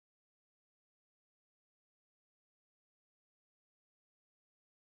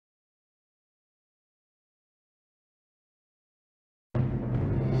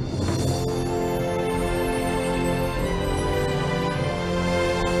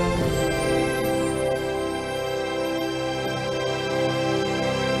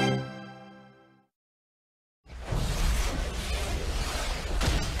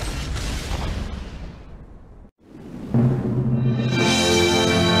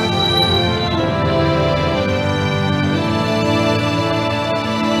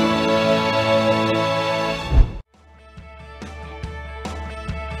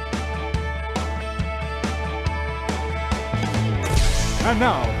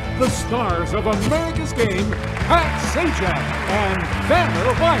the stars of America's Game, Pat Sajak and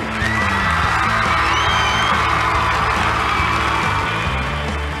Vanna White.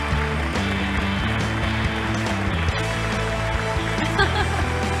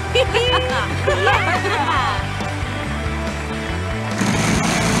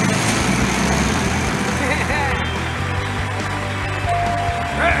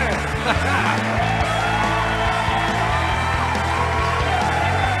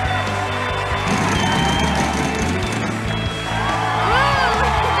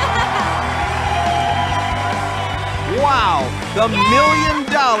 Wow, the $1 million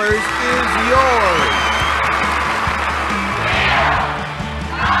is yours.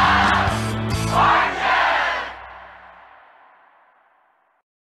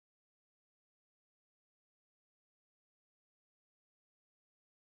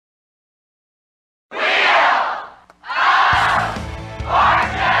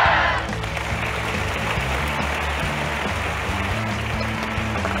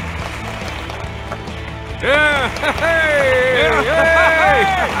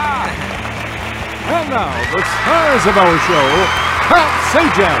 And now, the stars of our show, Pat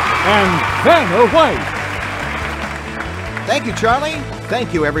Sajak and Vanna White. Thank you, Charlie.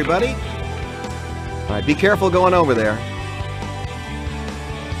 Thank you, everybody. All right, be careful going over there.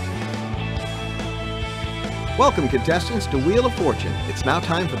 Welcome, contestants, to Wheel of Fortune. It's now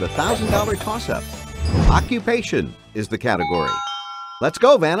time for the $1,000 toss-up. Occupation is the category. Let's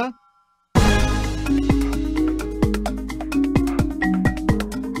go, Vanna.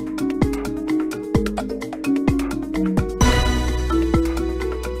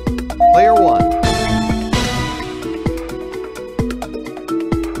 Player one.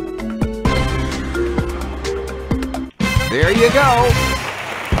 There you go.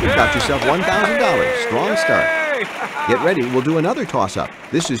 You've got yourself $1,000. Strong start. Get ready, we'll do another toss-up.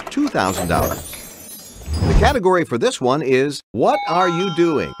 This is $2,000. The category for this one is, what are you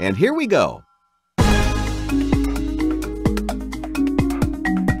doing? And here we go.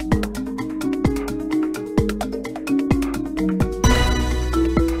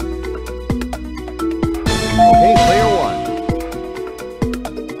 Okay, player one.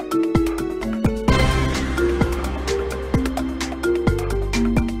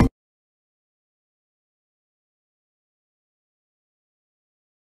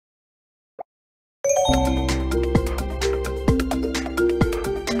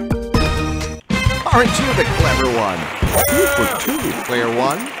 Aren't you the clever one? 2 for 2, player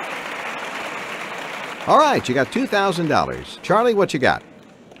one. All right, you got $2,000. Charlie, what you got?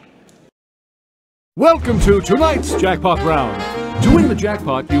 Welcome to tonight's jackpot round. To win the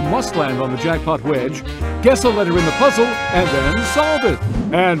jackpot, you must land on the jackpot wedge, guess a letter in the puzzle, and then solve it.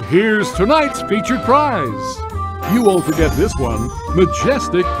 And here's tonight's featured prize. You won't forget this one,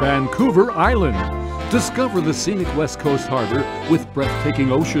 majestic Vancouver Island. Discover the scenic West Coast harbor with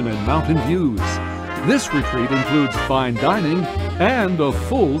breathtaking ocean and mountain views. This retreat includes fine dining and a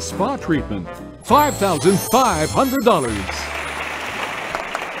full spa treatment. $5,500.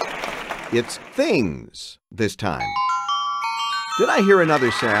 It's things this time. Did I hear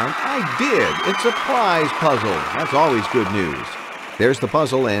another sound? I did. It's a prize puzzle. That's always good news. There's the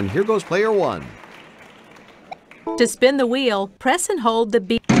puzzle, and here goes player one. To spin the wheel, press and hold the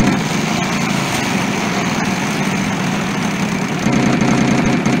B.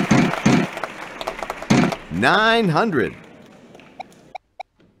 $900.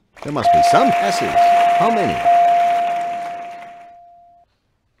 There must be some S's. How many?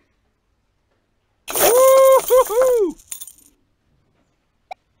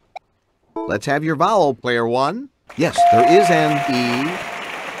 Let's have your vowel, player one. Yes, there is an E.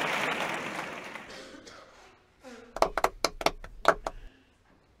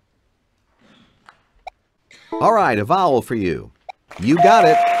 All right, a vowel for you. You got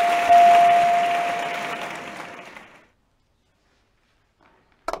it.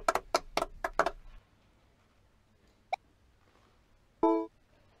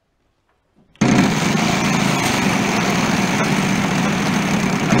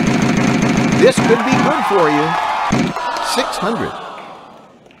 This could be good for you. 600.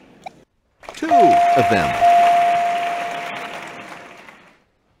 2 of them.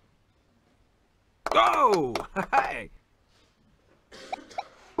 Oh! Hi!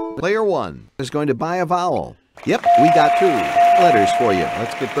 Player one is going to buy a vowel. Yep, we got 2 letters for you.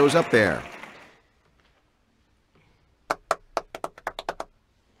 Let's get those up there.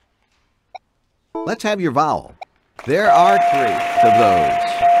 Let's have your vowel. There are 3 of those.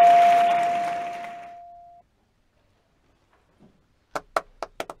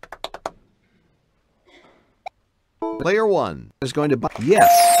 Player one is going to buy... Yes,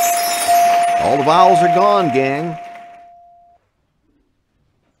 All the vowels are gone, gang.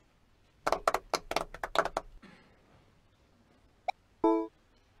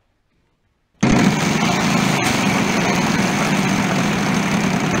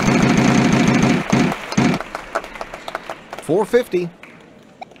 $4.50.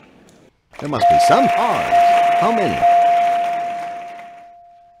 There must be some R's. How many?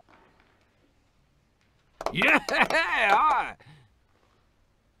 Yeah!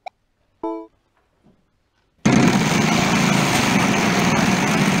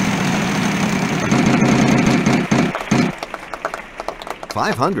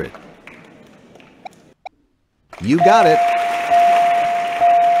 500. You got it.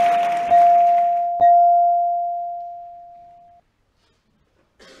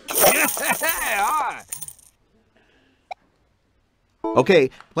 Yeah! Okay,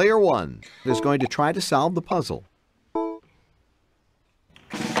 player one is going to try to solve the puzzle.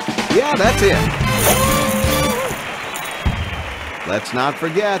 Yeah, that's it. Let's not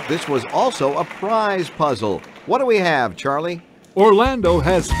forget, this was also a prize puzzle. What do we have, Charlie? Orlando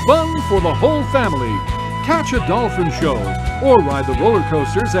has fun for the whole family. Catch a dolphin show or ride the roller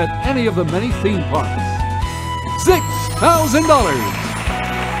coasters at any of the many theme parks. $6,000.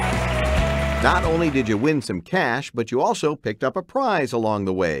 Not only did you win some cash, but you also picked up a prize along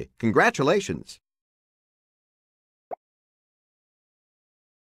the way. Congratulations.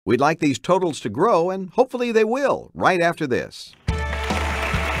 We'd like these totals to grow, and hopefully they will, right after this.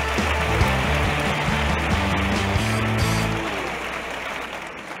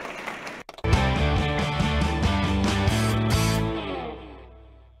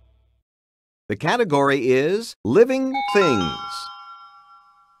 The category is Living Things.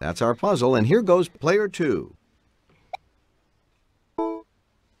 That's our puzzle, and here goes player two.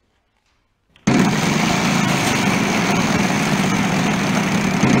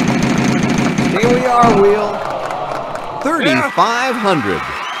 Here we are, Wheel. 3,500.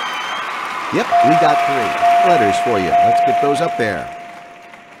 Yep, we got 3 letters for you. Let's get those up there.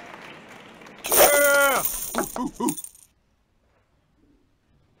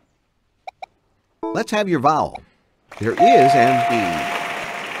 Let's have your vowel. There is an E.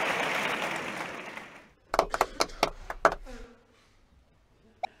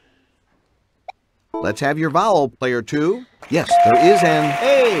 Let's have your vowel, player two. Yes, there is an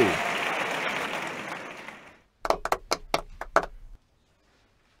A.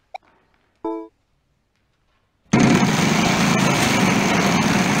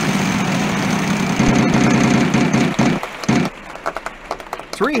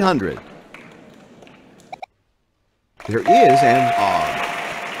 $300. There is an R.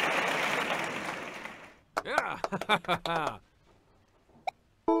 Yeah!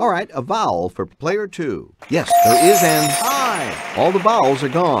 All right, a vowel for player two. Yes, there is an I. All the vowels are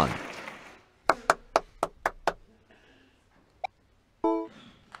gone.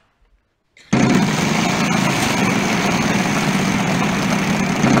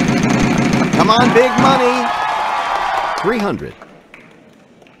 Come on, big money. 300.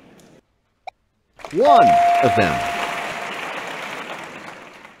 One of them.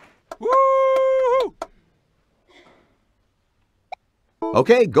 Woo!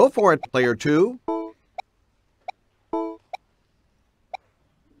 Okay, go for it, player two.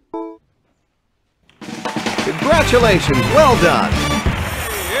 Congratulations, well done.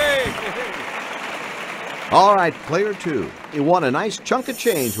 Hey! All right, player two, you won a nice chunk of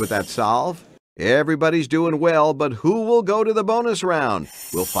change with that solve. Everybody's doing well, but who will go to the bonus round?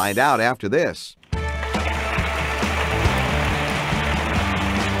 We'll find out after this.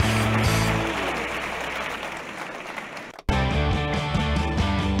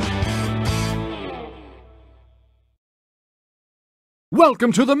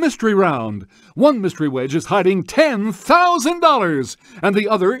 Welcome to the mystery round. One mystery wedge is hiding $10,000, and the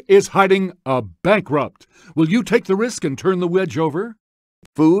other is hiding a bankrupt. Will you take the risk and turn the wedge over?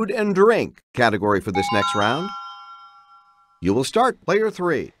 Food and drink category for this next round. You will start player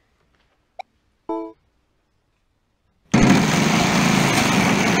three.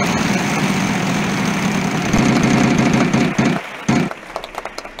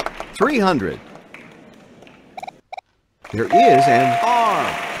 $300. There is an R.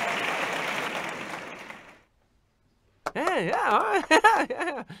 Hey,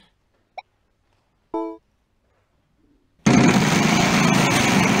 yeah!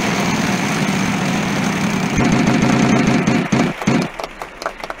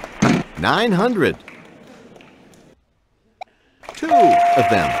 $900. 2 of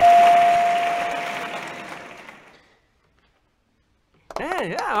them.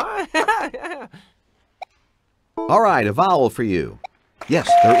 Hey, yeah! All right, a vowel for you. Yes,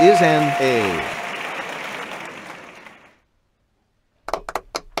 there is an A.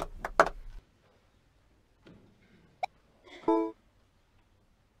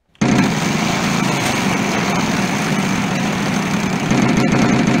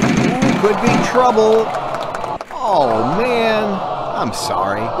 Could be trouble. Oh, man. I'm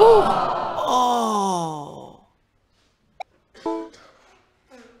sorry. Oh.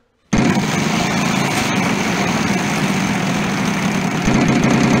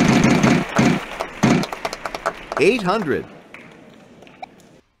 800.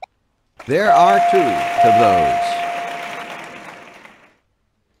 There are 2 of those.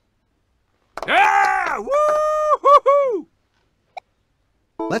 Yeah! Woo-hoo-hoo!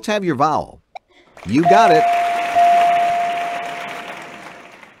 Let's have your vowel. You got it.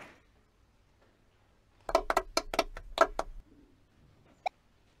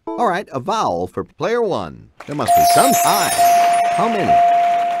 All right, a vowel for player 1. There must be some time. How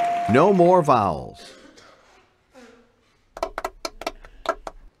many? No more vowels.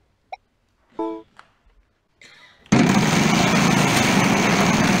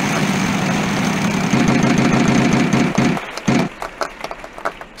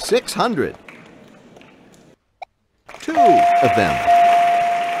 $600. 2 of them.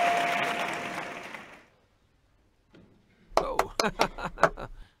 Oh.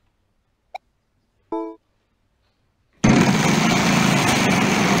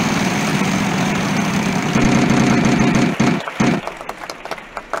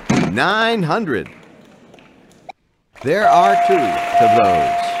 900. There are 2 of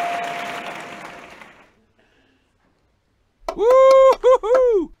those.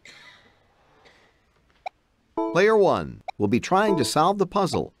 Woo-hoo-hoo! Player 1 will be trying to solve the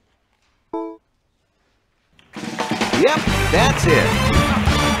puzzle. Yep, that's it.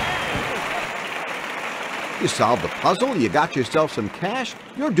 You solved the puzzle, you got yourself some cash,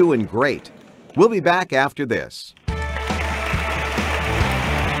 you're doing great. We'll be back after this.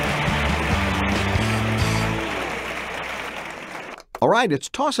 All right, it's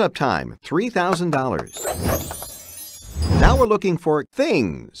toss-up time, $3,000. Now we're looking for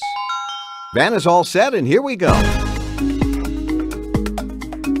things. Van is all set, and here we go. And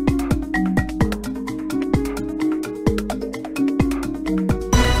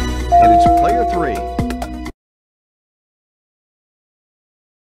it's player 3.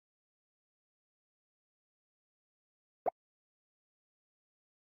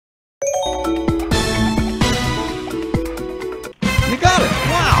 You got it!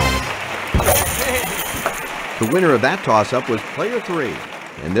 Wow! The winner of that toss-up was player 3,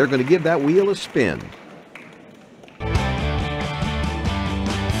 and they're going to give that wheel a spin.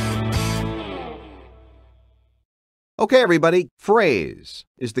 Okay, everybody, phrase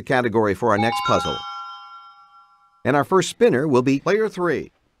is the category for our next puzzle. And our first spinner will be player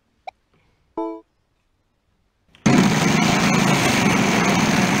 3.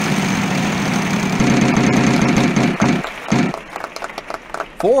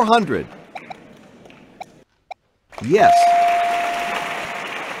 $400. Yes.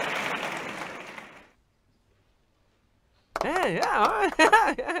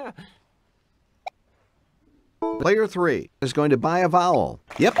 Yeah. Player 3 is going to buy a vowel.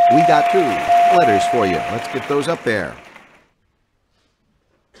 Yep, we got 2 letters for you. Let's get those up there.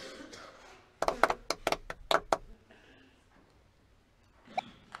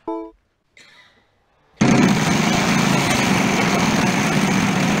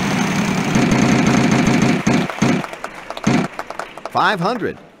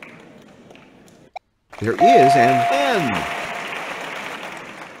 $500. There is an N.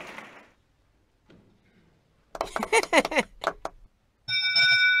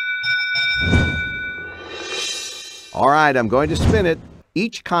 All right, I'm going to spin it.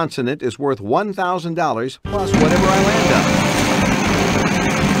 Each consonant is worth $1,000 plus whatever I land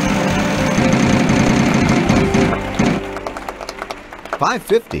on.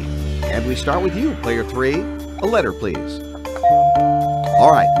 $550. And we start with you, player 3. A letter, please.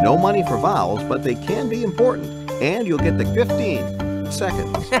 All right, no money for vowels, but they can be important. And you'll get the 15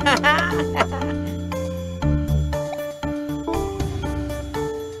 seconds.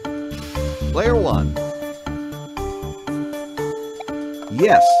 Player 1.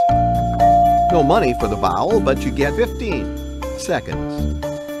 Yes. No money for the vowel, but you get 15 seconds.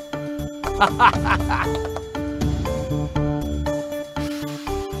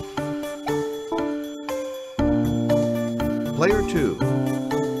 Player 2.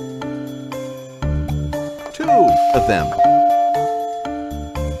 2 of them.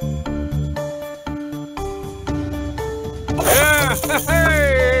 Yeah!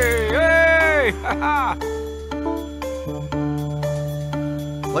 Hey! Hey! Ha-ha!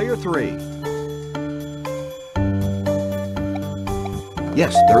 Player 3.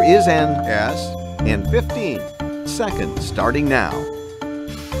 Yes, there is an S in 15 seconds starting now.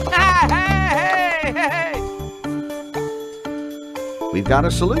 Hey, hey, hey! We've got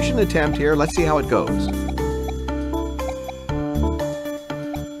a solution attempt here. Let's see how it goes.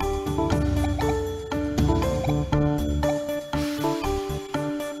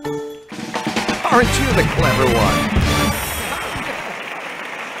 Aren't you the clever one?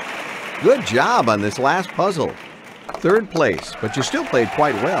 Good job on this last puzzle. Third place, but you still played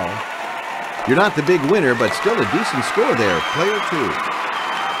quite well. You're not the big winner, but still a decent score there, player 2.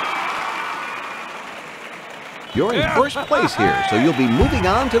 You're in first place here, so you'll be moving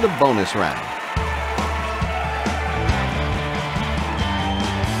on to the bonus round.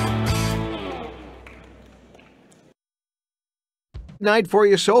 Night for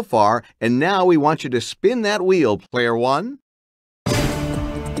you so far, and now we want you to spin that wheel, player 1.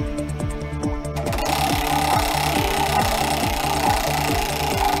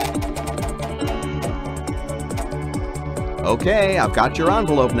 Okay, I've got your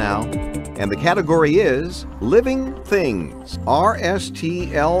envelope now. And the category is Living Things.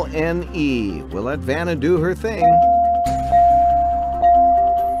 R-S-T-L-N-E. We'll let Vanna do her thing.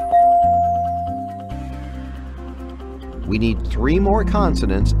 We need 3 more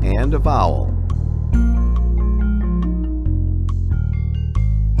consonants and a vowel.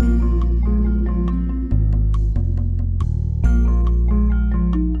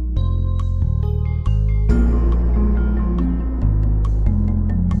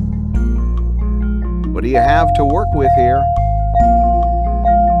 What do you have to work with here?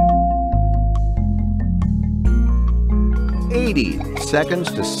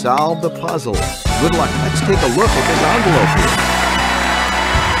 Seconds to solve the puzzle. Good luck. Let's take a look at this envelope here.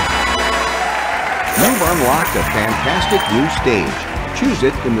 You've unlocked a fantastic new stage. Choose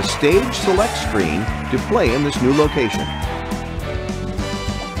it in the Stage Select screen to play in this new location.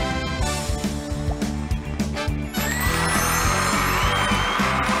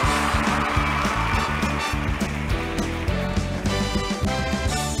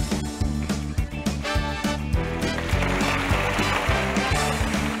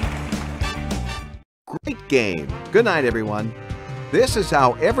 Great game. Good night, everyone. This is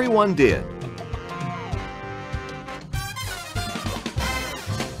how everyone did.